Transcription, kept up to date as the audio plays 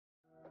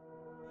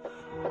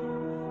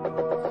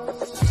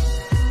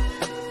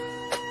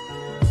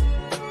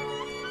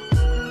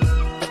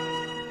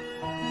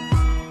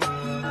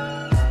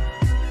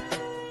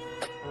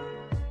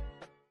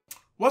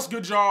What's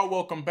good, y'all?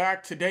 Welcome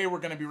back. Today we're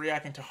going to be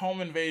reacting to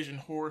Home Invasion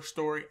Horror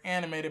Story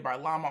animated by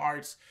Llama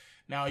Arts.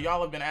 Now,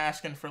 y'all have been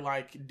asking for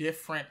like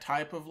different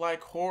type of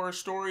like horror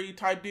story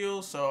type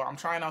deals, so I'm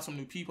trying out some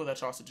new people that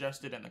y'all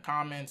suggested in the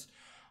comments.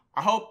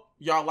 I hope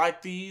y'all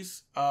like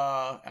these, and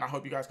I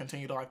hope you guys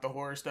continue to like the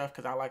horror stuff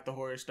because I like the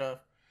horror stuff.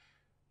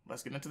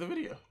 Let's get into the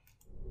video.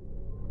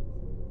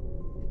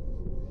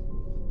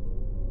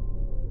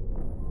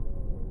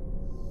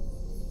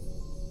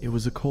 It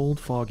was a cold,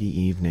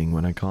 foggy evening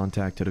when I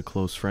contacted a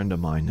close friend of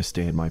mine to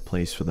stay at my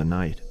place for the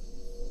night.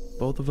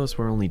 Both of us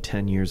were only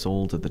 10 years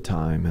old at the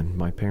time, and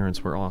my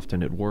parents were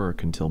often at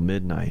work until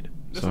midnight,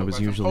 so I was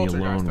usually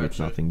alone with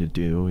nothing to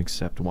do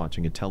except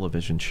watching a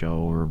television show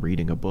or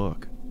reading a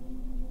book.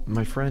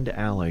 My friend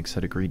Alex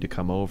had agreed to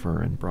come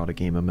over and brought a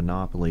game of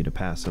Monopoly to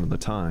pass some of the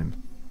time.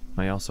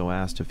 I also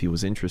asked if he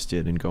was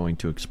interested in going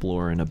to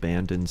explore an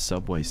abandoned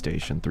subway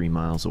station 3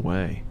 miles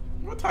away.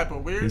 What type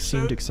of weird He shit?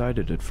 seemed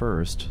excited at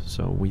first,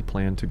 so we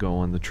planned to go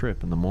on the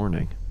trip in the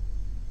morning.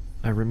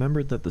 I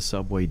remembered that the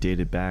subway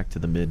dated back to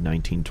the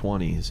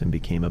mid-1920s and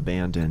became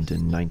abandoned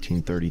in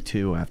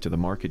 1932 after the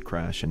market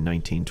crash in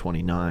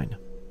 1929.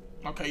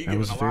 Okay, I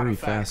was very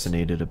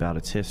fascinated about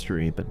its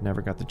history, but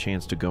never got the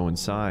chance to go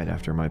inside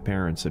after my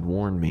parents had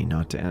warned me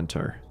not to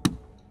enter.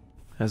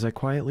 As I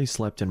quietly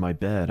slept in my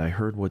bed, I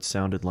heard what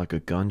sounded like a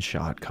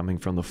gunshot coming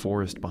from the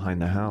forest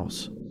behind the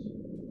house.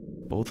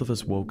 Both of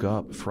us woke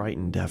up,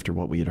 frightened after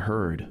what we had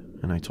heard,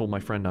 and I told my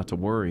friend not to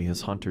worry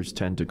as hunters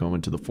tend to go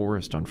into the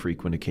forest on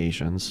frequent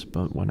occasions,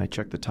 but when I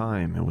checked the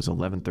time, it was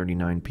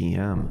 11:39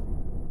 p.m.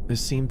 This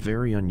seemed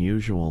very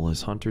unusual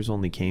as hunters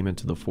only came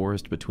into the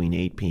forest between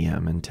 8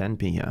 p.m. and 10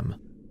 p.m.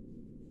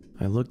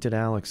 I looked at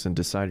Alex and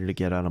decided to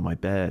get out of my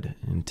bed,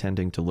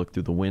 intending to look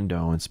through the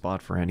window and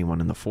spot for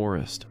anyone in the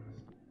forest.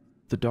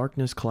 The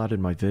darkness clouded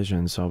my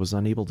vision, so I was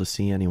unable to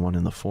see anyone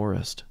in the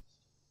forest.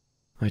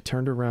 I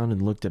turned around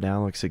and looked at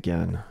Alex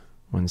again,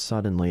 when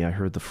suddenly I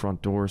heard the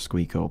front door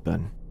squeak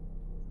open.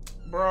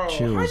 Bro,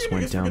 chills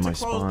went down my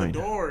spine.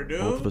 Door,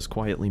 Both of us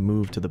quietly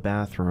moved to the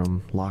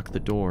bathroom, locked the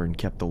door, and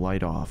kept the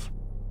light off.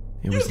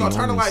 It was the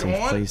only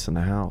safe place in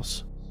the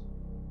house.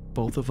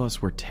 Both of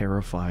us were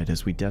terrified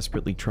as we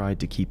desperately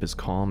tried to keep as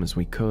calm as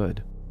we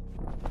could.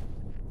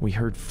 We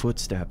heard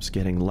footsteps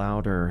getting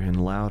louder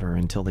and louder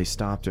until they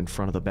stopped in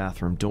front of the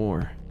bathroom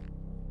door.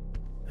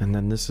 And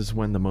then this is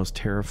when the most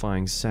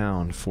terrifying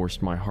sound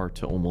forced my heart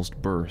to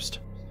almost burst.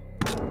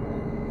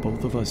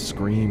 Both of us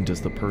screamed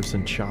as the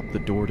person chopped the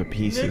door to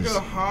pieces.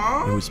 Nigga,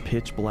 huh? It was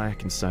pitch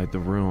black inside the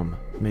room,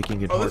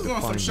 making it hard to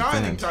find the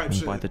vent,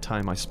 and by the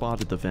time I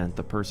spotted the vent,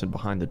 the person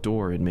behind the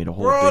door had made a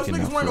hole big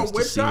enough for us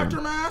to see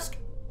him. Mask?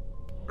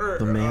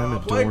 The man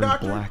adorned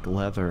black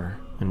leather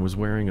and was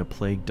wearing a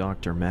plague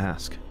doctor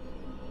mask.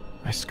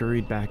 I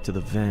scurried back to the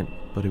vent,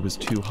 but it was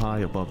too high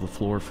above the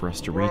floor for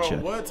us to reach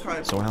it,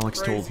 so Alex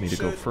told me to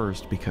go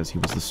first because he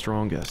was the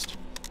strongest.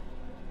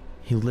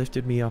 He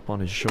lifted me up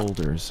on his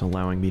shoulders,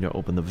 allowing me to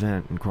open the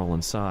vent and crawl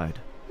inside.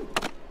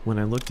 When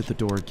I looked at the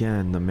door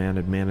again, the man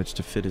had managed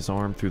to fit his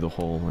arm through the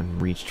hole and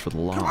reached for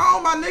the lock. Come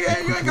on, my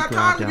nigga, you ain't got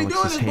time to be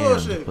doing this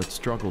bullshit. But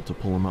struggled to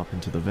pull him up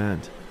into the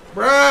vent.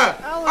 Bruh!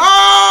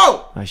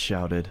 Oh! I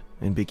shouted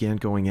and began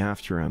going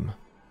after him.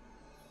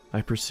 I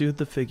pursued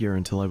the figure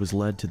until I was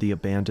led to the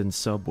abandoned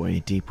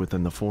subway deep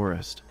within the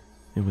forest.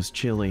 It was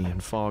chilly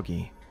and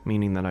foggy,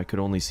 meaning that I could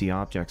only see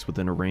objects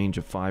within a range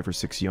of 5 or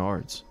 6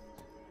 yards.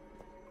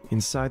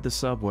 Inside the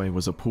subway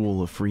was a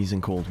pool of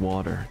freezing cold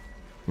water.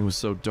 It was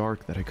so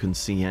dark that I couldn't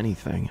see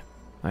anything.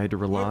 I had to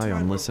rely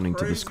on listening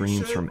to the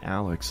screams from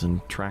Alex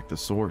and track the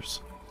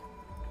source.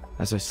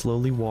 As I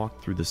slowly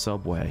walked through the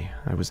subway,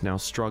 I was now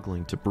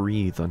struggling to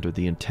breathe under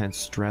the intense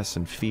stress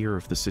and fear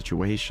of the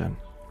situation.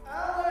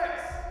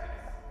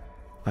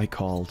 I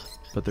called,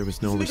 but there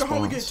was no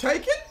response.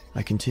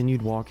 I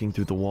continued walking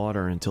through the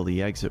water until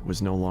the exit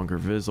was no longer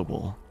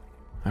visible.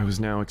 I was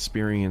now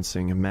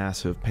experiencing a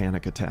massive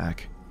panic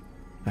attack.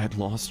 I had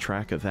lost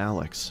track of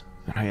Alex,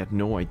 and I had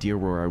no idea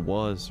where I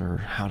was or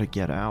how to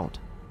get out.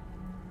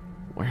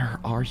 Where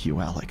are you,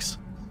 Alex?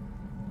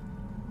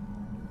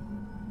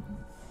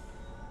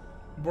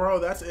 Bro,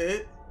 that's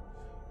it?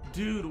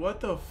 Dude, what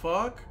the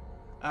fuck?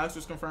 Alex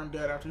was confirmed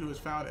dead after he was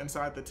found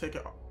inside the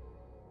ticket.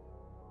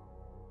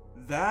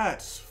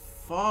 That's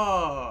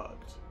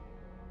fucked.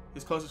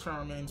 His closest friend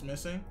remains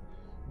missing.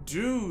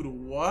 Dude,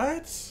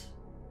 what?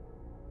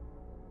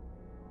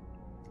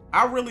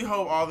 I really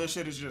hope all this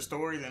shit is just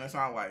stories and it's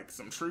not like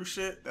some true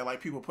shit that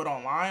like people put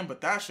online,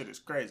 but that shit is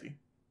crazy.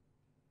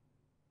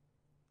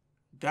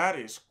 That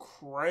is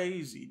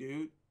crazy,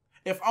 dude.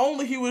 If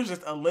only he was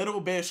just a little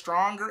bit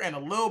stronger and a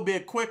little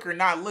bit quicker,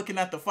 not looking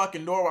at the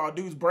fucking door while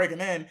dude's breaking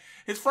in,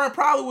 his friend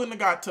probably wouldn't have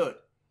got took.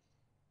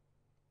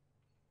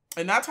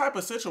 In that type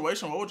of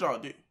situation, what would y'all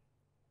do?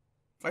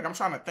 Like, I'm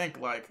trying to think,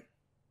 like,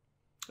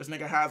 this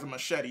nigga has a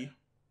machete.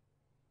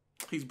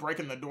 He's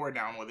breaking the door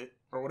down with it.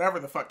 Or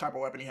whatever the fuck type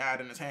of weapon he had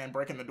in his hand,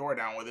 breaking the door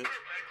down with it.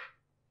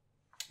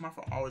 My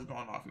phone always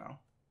going off now.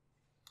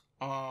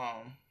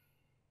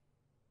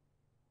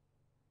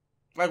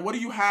 Like, what do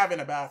you have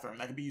in a bathroom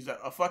that could be used?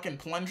 A fucking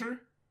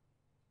plunger?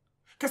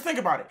 Because think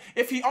about it.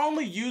 If he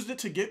only used it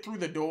to get through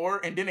the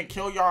door and didn't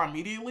kill y'all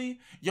immediately,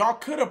 y'all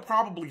could have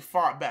probably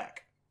fought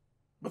back.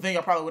 But then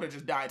y'all probably would have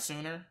just died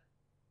sooner.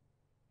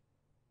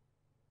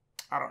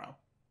 I don't know.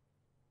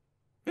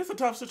 It's a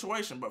tough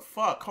situation, but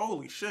fuck,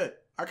 holy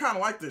shit. I kind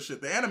of like this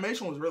shit. The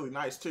animation was really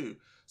nice too.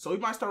 So we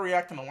might start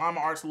reacting to Llama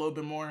arts a little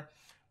bit more.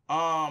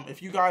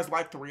 If you guys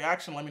like the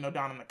reaction, let me know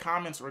down in the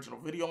comments. Original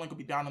video link will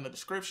be down in the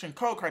description.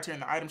 Code Criteria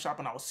in the item shop,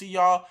 and I will see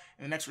y'all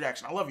in the next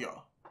reaction. I love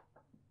y'all.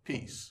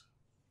 Peace.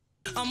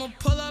 I'ma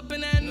pull up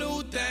in that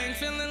new thing,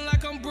 feeling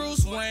like I'm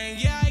Bruce Wayne.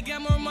 Yeah, I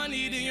got more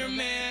money than your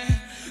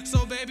man.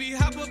 So baby,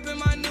 hop up in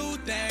my new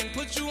thing,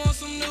 put you on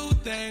some new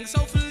things.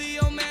 Hopefully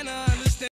your man